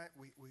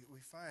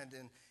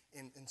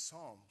in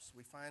Psalms,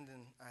 we find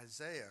in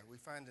Isaiah, we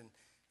find in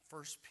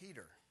 1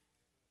 Peter,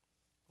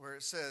 where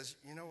it says,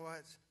 you know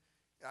what,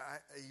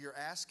 you're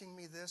asking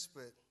me this,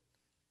 but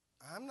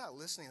I'm not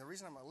listening. The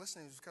reason I'm not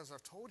listening is because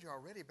I've told you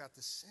already about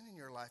the sin in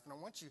your life, and I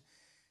want you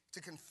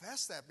to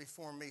confess that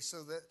before me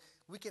so that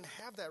we can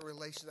have that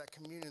relation, that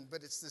communion,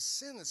 but it's the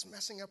sin that's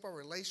messing up our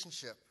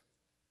relationship.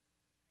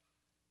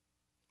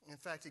 In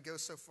fact, it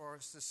goes so far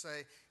as to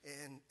say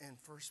in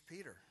 1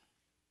 Peter,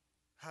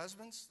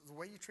 husbands, the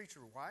way you treat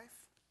your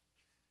wife,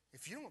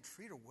 if you don't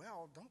treat her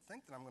well, don't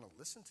think that I'm going to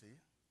listen to you.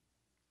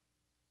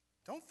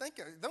 Don't think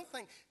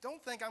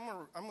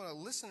I'm going to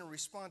listen and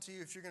respond to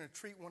you if you're going to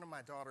treat one of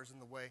my daughters in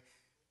the way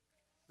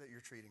that you're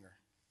treating her.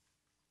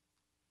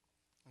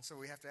 And so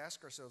we have to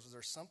ask ourselves, is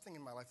there something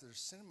in my life, there's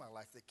sin in my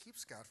life that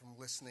keeps God from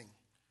listening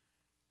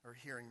or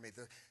hearing me?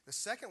 The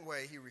second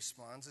way he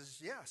responds is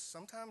yes.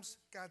 Sometimes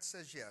God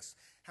says yes.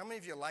 How many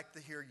of you like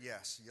to hear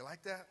yes? You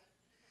like that?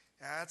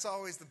 That's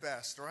always the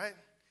best, right?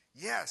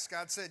 Yes,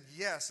 God said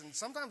yes. And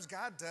sometimes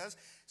God does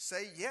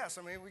say yes.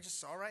 I mean, we just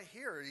saw right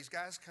here. These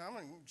guys come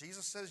and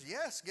Jesus says,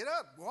 yes, get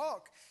up,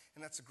 walk.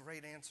 And that's a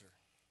great answer.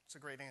 It's a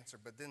great answer.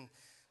 But then,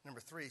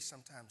 number 3,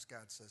 sometimes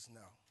God says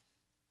no.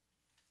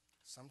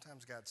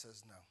 Sometimes God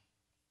says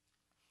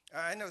no.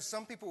 I know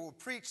some people will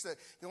preach that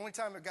the only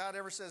time that God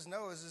ever says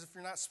no is if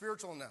you're not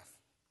spiritual enough.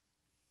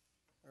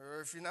 Or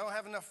if you don't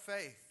have enough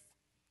faith.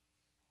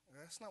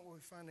 That's not what we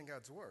find in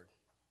God's Word.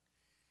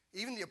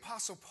 Even the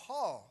Apostle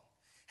Paul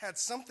had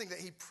something that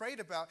he prayed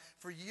about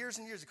for years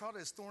and years. He called it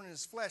his thorn in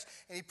his flesh.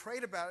 And he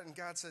prayed about it, and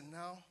God said,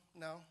 no,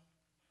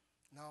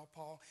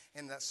 Paul.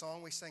 And that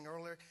song we sang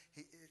earlier,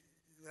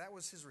 that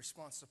was his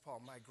response to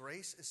Paul. My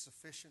grace is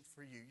sufficient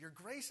for you. Your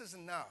grace is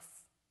enough.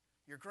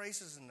 Your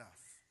grace is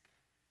enough.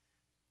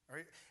 All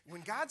right?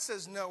 When God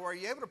says no, are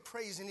you able to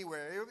praise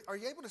anywhere? Are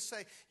you able to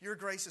say, your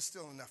grace is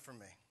still enough for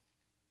me?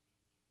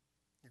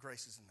 Your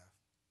grace is enough.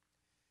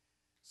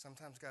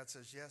 Sometimes God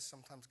says yes,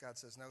 sometimes God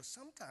says no.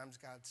 Sometimes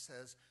God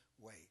says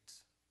wait.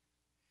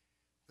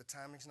 The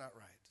timing's not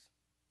right.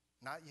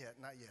 Not yet,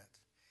 not yet.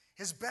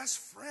 His best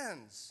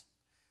friends,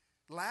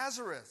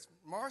 Lazarus,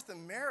 Martha,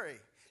 Mary.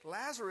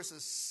 Lazarus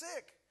is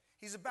sick.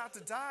 He's about to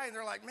die, and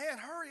they're like, man,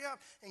 hurry up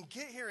and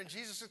get here. And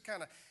Jesus just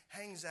kind of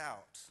hangs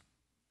out.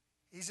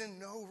 He's in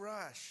no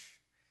rush.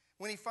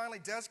 When he finally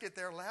does get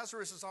there,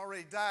 Lazarus has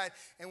already died,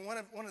 and one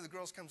of the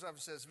girls comes up and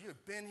says, if you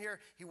had been here,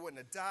 he wouldn't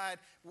have died.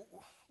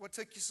 What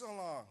took you so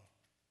long?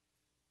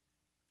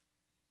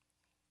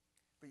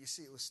 But you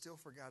see, it was still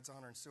for God's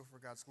honor and still for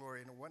God's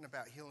glory, and it wasn't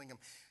about healing him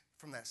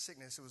from that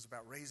sickness. It was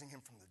about raising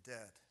him from the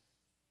dead.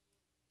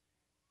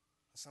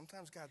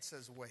 Sometimes God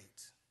says,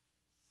 wait.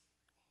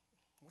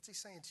 What's he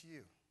saying to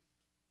you?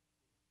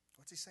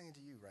 What's he saying to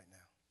you right now?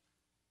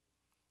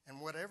 And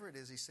whatever it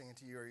is he's saying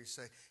to you, or you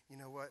say, you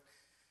know what?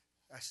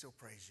 I still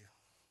praise you.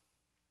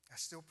 I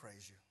still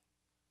praise you.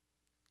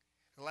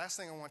 The last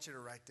thing I want you to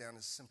write down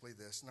is simply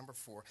this. Number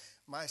 4,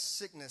 my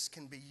sickness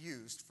can be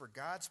used for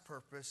God's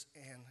purpose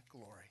and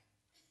glory.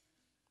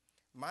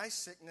 My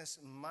sickness,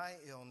 my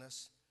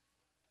illness,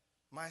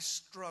 my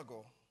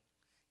struggle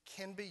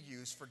can be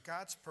used for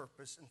God's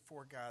purpose and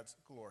for God's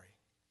glory.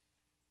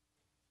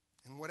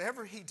 And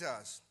whatever he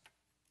does,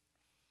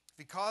 if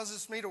he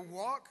causes me to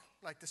walk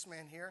like this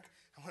man here,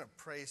 I'm going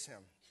to praise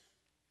him.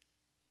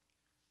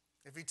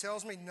 If he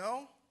tells me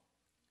no,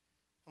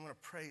 I'm going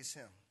to praise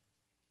him.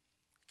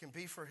 It can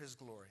be for his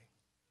glory.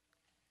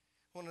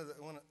 One of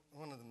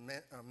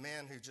the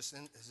men who just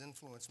has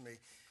influenced me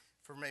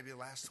for maybe the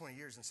last 20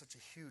 years in such a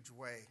huge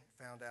way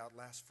found out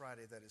last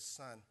Friday that his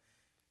son,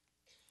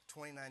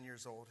 29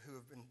 years old, who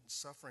have been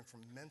suffering from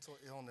mental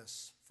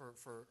illness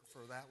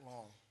for that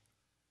long,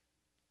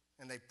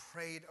 and they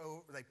prayed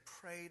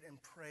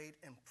and prayed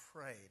and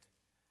prayed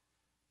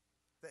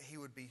that he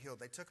would be healed.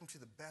 They took him to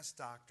the best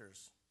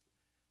doctors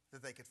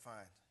that they could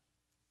find.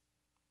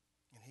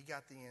 And he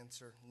got the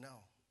answer,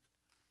 no.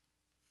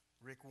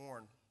 Rick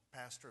Warren,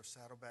 pastor of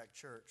Saddleback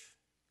Church,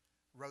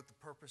 wrote the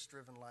Purpose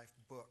Driven Life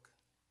book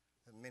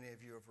that many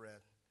of you have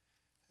read.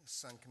 His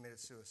son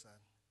committed suicide.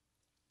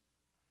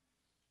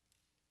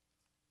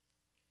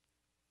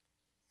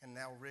 And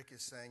now Rick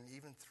is saying,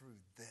 even through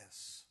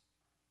this,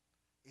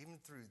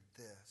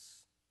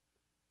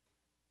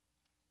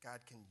 God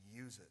can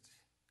use it.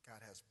 God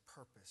has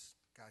purpose.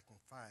 God can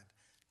find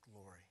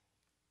glory.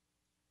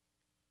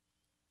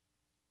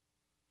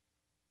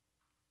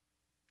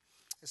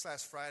 This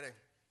last Friday,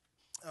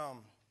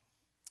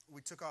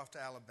 we took off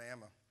to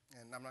Alabama.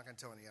 And I'm not going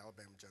to tell any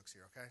Alabama jokes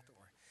here, okay? Don't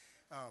worry.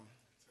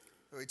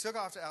 But we took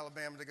off to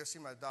Alabama to go see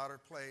my daughter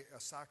play a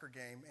soccer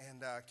game.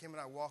 And Kim and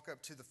I walk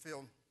up to the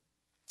field,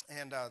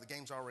 and the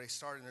game's already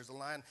started. And there's a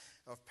line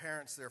of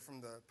parents there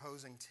from the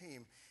opposing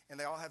team. And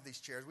they all have these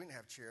chairs. We didn't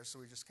have chairs, so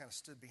we just kind of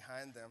stood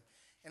behind them.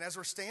 And as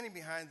we're standing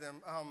behind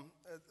them,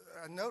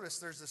 I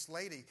noticed there's this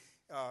lady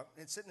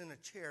sitting in a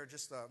chair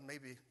just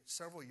maybe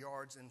several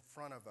yards in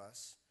front of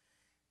us.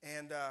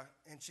 And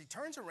she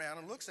turns around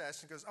and looks at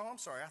us and goes, "Oh, I'm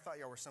sorry, I thought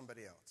y'all were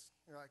somebody else."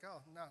 You're like,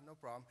 "Oh, no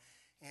problem."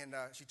 And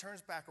she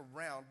turns back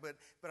around, but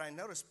I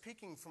noticed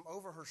peeking from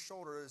over her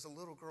shoulder is a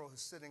little girl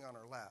who's sitting on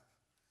her lap,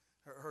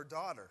 her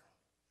daughter.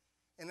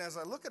 And as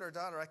I look at her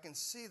daughter, I can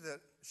see that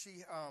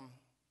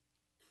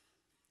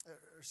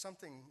there's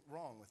something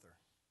wrong with her.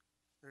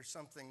 There's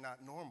something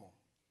not normal.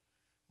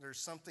 There's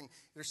something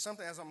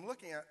as I'm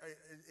looking at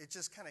it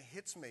just kind of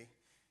hits me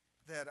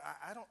that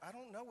I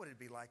don't know what it'd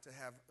be like to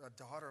have a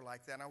daughter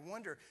like that. And I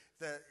wonder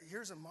that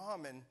here's a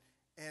mom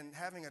and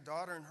having a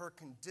daughter in her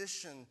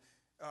condition.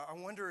 I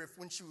wonder if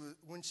when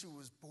she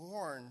was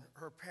born,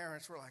 her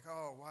parents were like,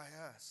 "Oh, why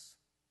us?"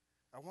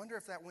 I wonder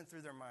if that went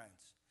through their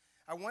minds.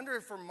 I wonder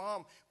if her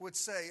mom would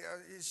say,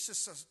 "It's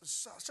just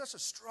such a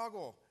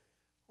struggle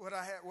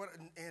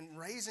in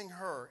raising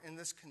her in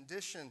this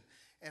condition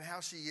and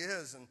how she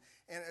is." And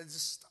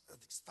these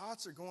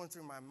thoughts are going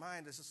through my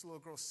mind as this little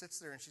girl sits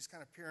there and she's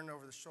kind of peering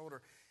over the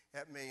shoulder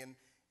at me. And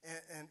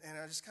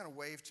I just kind of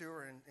wave to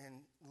her, and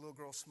the little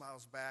girl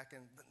smiles back.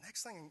 And the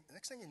next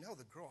thing you know,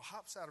 the girl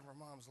hops out of her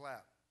mom's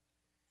lap.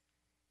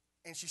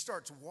 And she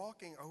starts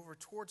walking over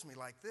towards me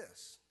like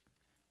this.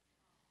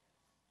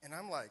 And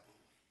I'm like,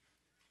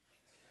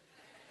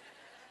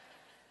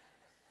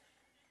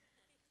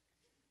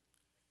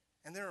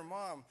 and then her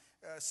mom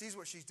sees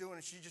what she's doing,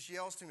 and she just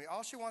yells to me,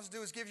 "All she wants to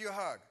do is give you a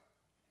hug."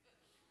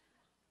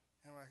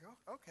 And I'm like,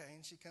 "Oh, okay."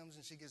 And she comes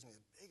and she gives me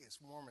the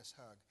biggest, warmest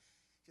hug.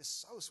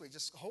 Just so sweet,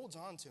 just holds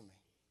on to me.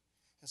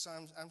 And so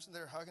I'm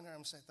there hugging her.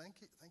 I'm saying,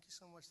 thank you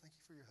so much. Thank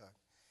you for your hug.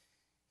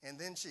 And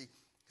then she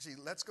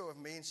lets go of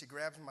me, and she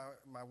grabs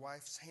my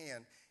wife's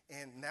hand.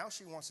 And now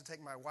she wants to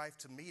take my wife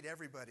to meet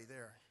everybody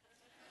there.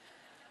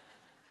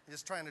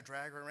 Just trying to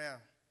drag her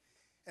around.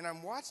 And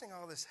I'm watching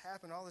all this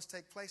happen, all this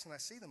take place, and I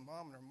see the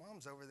mom, and her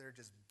mom's over there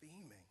just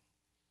beaming.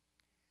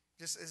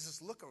 Just as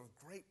this look of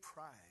great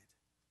pride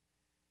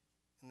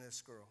in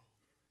this girl.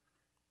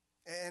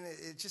 And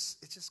it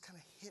just kind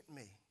of hit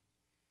me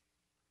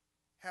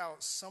how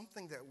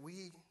something that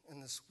we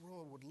in this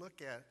world would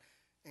look at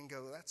and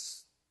go,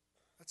 that's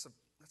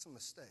a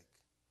mistake.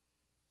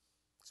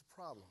 It's a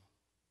problem.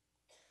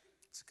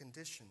 It's a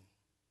condition.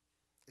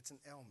 It's an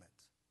ailment.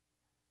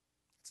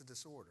 It's a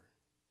disorder.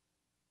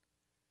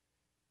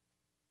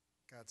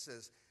 God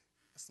says,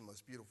 that's the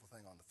most beautiful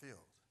thing on the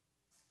field.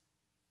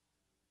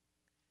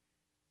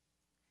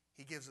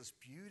 He gives us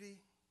beauty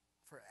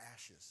for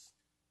ashes,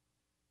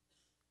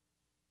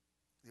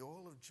 the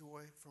oil of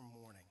joy for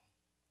mourning,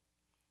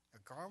 a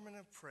garment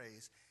of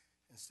praise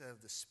instead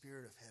of the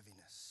spirit of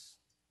heaviness.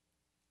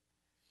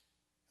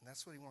 And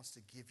that's what he wants to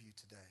give you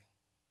today.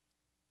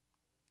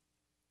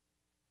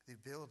 The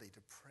ability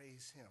to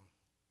praise him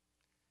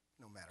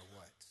no matter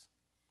what.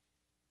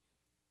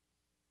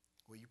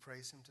 Will you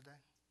praise him today?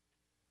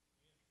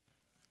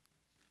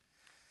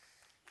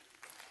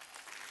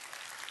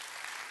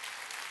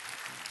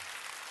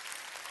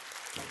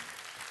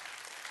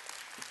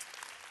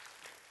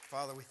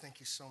 Father, we thank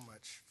you so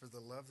much for the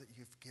love that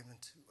you've given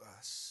to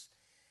us.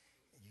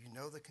 You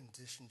know the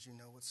conditions. You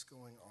know what's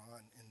going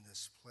on in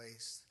this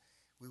place.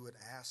 We would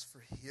ask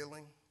for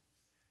healing.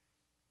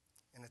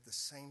 And at the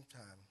same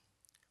time,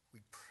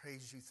 we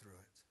praise you through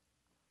it.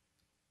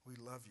 We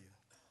love you.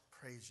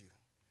 Praise you.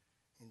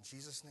 In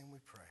Jesus' name we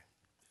pray.